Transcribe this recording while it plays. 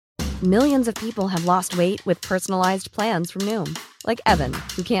Millions of people have lost weight with personalized plans from Noom. Like Evan,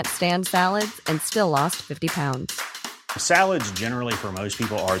 who can't stand salads and still lost 50 pounds. Salads generally for most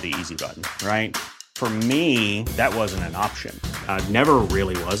people are the easy button, right? For me, that wasn't an option. I never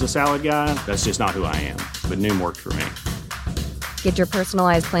really was a salad guy. That's just not who I am. But Noom worked for me. Get your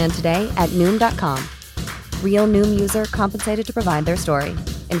personalized plan today at Noom.com. Real Noom user compensated to provide their story.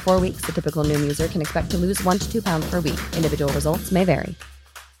 In 4 weeks, the typical Noom user can expect to lose 1 to 2 pounds per week. Individual results may vary.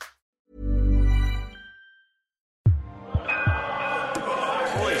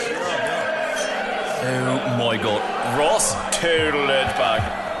 Oh my god, Ross total it back.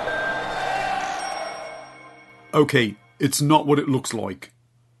 Okay, it's not what it looks like.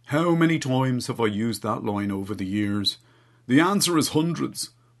 How many times have I used that line over the years? The answer is hundreds,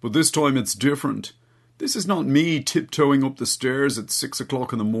 but this time it's different. This is not me tiptoeing up the stairs at 6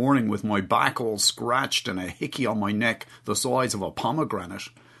 o'clock in the morning with my back all scratched and a hickey on my neck the size of a pomegranate.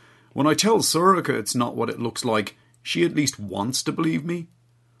 When I tell Sorcha it's not what it looks like, she at least wants to believe me.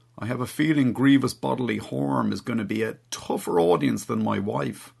 I have a feeling grievous bodily harm is going to be a tougher audience than my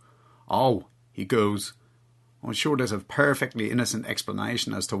wife. Oh, he goes, I'm sure there's a perfectly innocent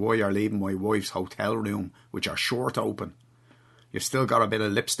explanation as to why you're leaving my wife's hotel room with your shirt open. You've still got a bit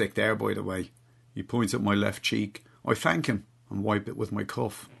of lipstick there, by the way. He points at my left cheek. I thank him and wipe it with my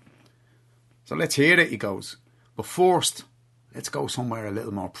cuff. So let's hear it, he goes. But first, let's go somewhere a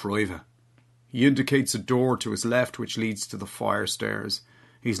little more private. He indicates a door to his left which leads to the fire stairs.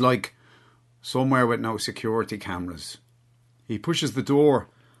 He's like, somewhere with no security cameras. He pushes the door,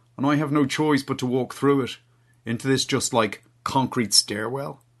 and I have no choice but to walk through it, into this just like concrete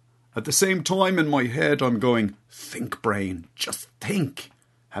stairwell. At the same time in my head I'm going, think brain, just think.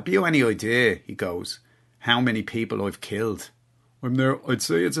 Have you any idea, he goes, how many people I've killed? I'm there, I'd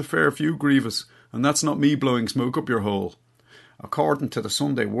say it's a fair few, Grievous, and that's not me blowing smoke up your hole. According to the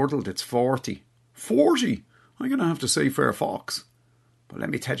Sunday World, it's 40. 40? I'm going to have to say fair fox. But let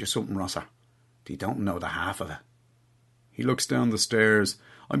me tell you something, Rosser. You don't know the half of it. He looks down the stairs.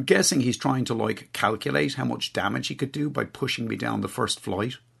 I'm guessing he's trying to, calculate how much damage he could do by pushing me down the first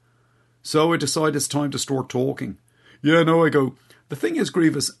flight. So I decide it's time to start talking. Yeah, no, I go, the thing is,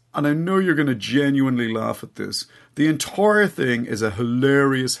 Grievous, and I know you're going to genuinely laugh at this, the entire thing is a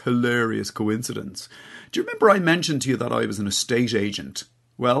hilarious coincidence. Do you remember I mentioned to you that I was an estate agent?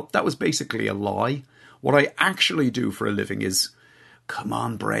 Well, that was basically a lie. What I actually do for a living is... Come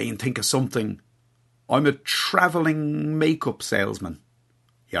on, brain, think of something. I'm a travelling makeup salesman.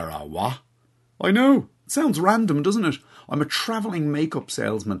 You're a what? I know. It sounds random, doesn't it? I'm a travelling makeup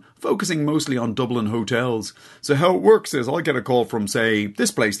salesman, focusing mostly on Dublin hotels. So how it works is I get a call from, say,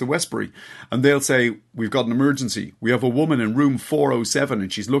 this place, the Westbury, and they'll say, we've got an emergency. We have a woman in room 407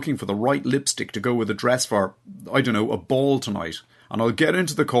 and she's looking for the right lipstick to go with a dress for, I don't know, a ball tonight. And I'll get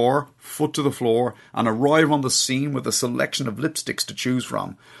into the car, foot to the floor, and arrive on the scene with a selection of lipsticks to choose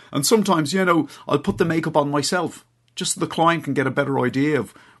from. And sometimes, I'll put the makeup on myself, just so the client can get a better idea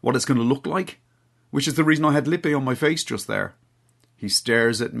of what it's going to look like. Which is the reason I had lippy on my face just there. He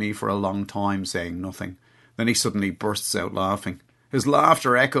stares at me for a long time, saying nothing. Then he suddenly bursts out laughing. His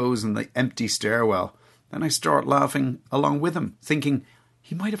laughter echoes in the empty stairwell. Then I start laughing along with him, thinking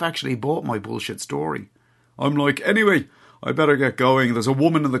he might have actually bought my bullshit story. I'm like, anyway, I better get going. There's a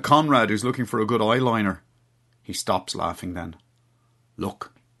woman in the Conrad who's looking for a good eyeliner. He stops laughing then.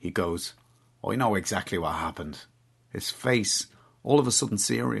 Look, he goes, I know exactly what happened. His face, all of a sudden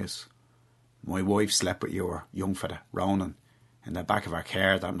serious. My wife slept with your young fella, Ronan, in the back of her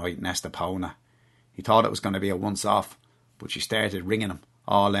car that night in Estepona. He thought it was going to be a once-off, but she started ringing him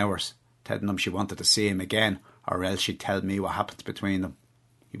all hours, telling him she wanted to see him again, or else she'd tell me what happened between them.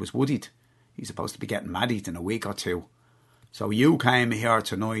 He was woodied. He's supposed to be getting married in a week or two. So you came here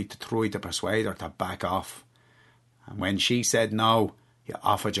tonight to try to persuade her to back off. And when she said no, you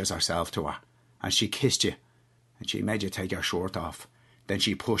offered yourself to her, and she kissed you, and she made you take your shirt off. Then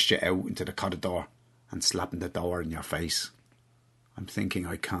she pushed you out into the corridor and slapping the door in your face. I'm thinking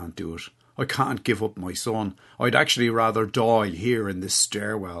I can't do it. I can't give up my son. I'd actually rather die here in this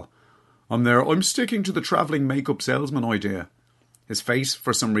stairwell. I'm sticking to the travelling makeup salesman idea. His face,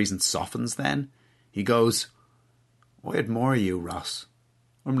 for some reason, softens then. He goes, I admire you, Ross.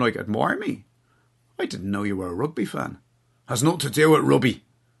 I'm like, admire me? I didn't know you were a rugby fan. Has nothing to do with rugby.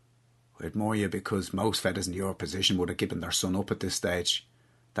 I admire you because most fellas in your position would have given their son up at this stage.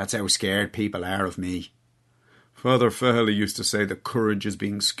 That's how scared people are of me. Father Fahey used to say that courage is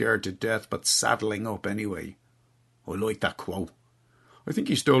being scared to death but saddling up anyway. I like that quote. I think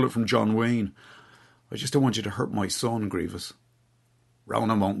he stole it from John Wayne. I just don't want you to hurt my son, Grievous.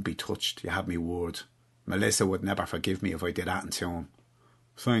 Ronan won't be touched, you have me word. Melissa would never forgive me if I did that to him.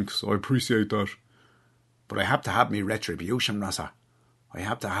 Thanks, I appreciate that. But I have to have me retribution, Rosser. I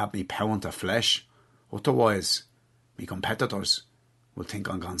have to have me pound of flesh. Otherwise, me competitors will think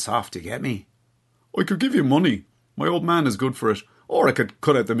I'm gone soft, you get me? I could give you money. My old man is good for it. Or I could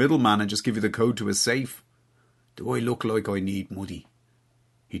cut out the middleman and just give you the code to his safe. Do I look like I need money?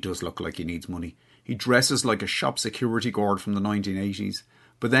 He does look like he needs money. He dresses like a shop security guard from the 1980s.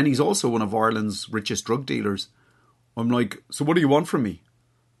 But then he's also one of Ireland's richest drug dealers. I'm like, so what do you want from me?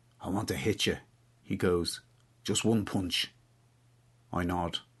 I want to hit you, he goes. Just one punch. I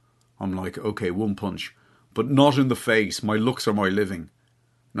nod. I'm like, okay, one punch. But not in the face. My looks are my living.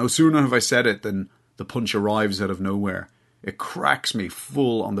 No sooner have I said it than the punch arrives out of nowhere. It cracks me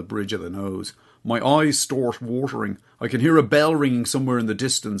full on the bridge of the nose. My eyes start watering. I can hear a bell ringing somewhere in the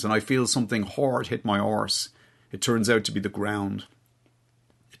distance and I feel something hard hit my arse. It turns out to be the ground.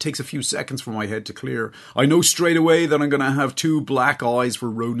 It takes a few seconds for my head to clear. I know straight away that I'm going to have 2 black eyes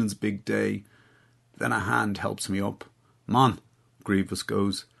for Ronan's big day. Then a hand helps me up. "Man," Grievous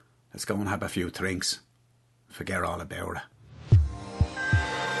goes, "let's go and have a few drinks. Forget all about it."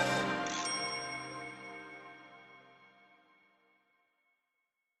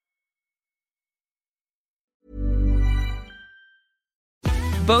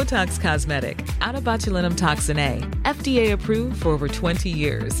 Botox Cosmetic, out of botulinum toxin A, FDA approved for over 20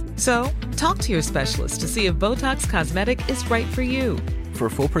 years. So, talk to your specialist to see if Botox Cosmetic is right for you. For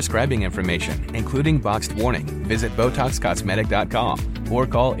full prescribing information, including boxed warning, visit BotoxCosmetic.com or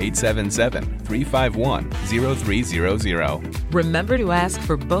call 877-351-0300. Remember to ask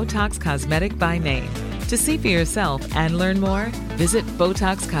for Botox Cosmetic by name. To see for yourself and learn more, visit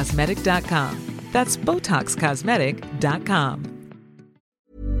BotoxCosmetic.com. That's BotoxCosmetic.com.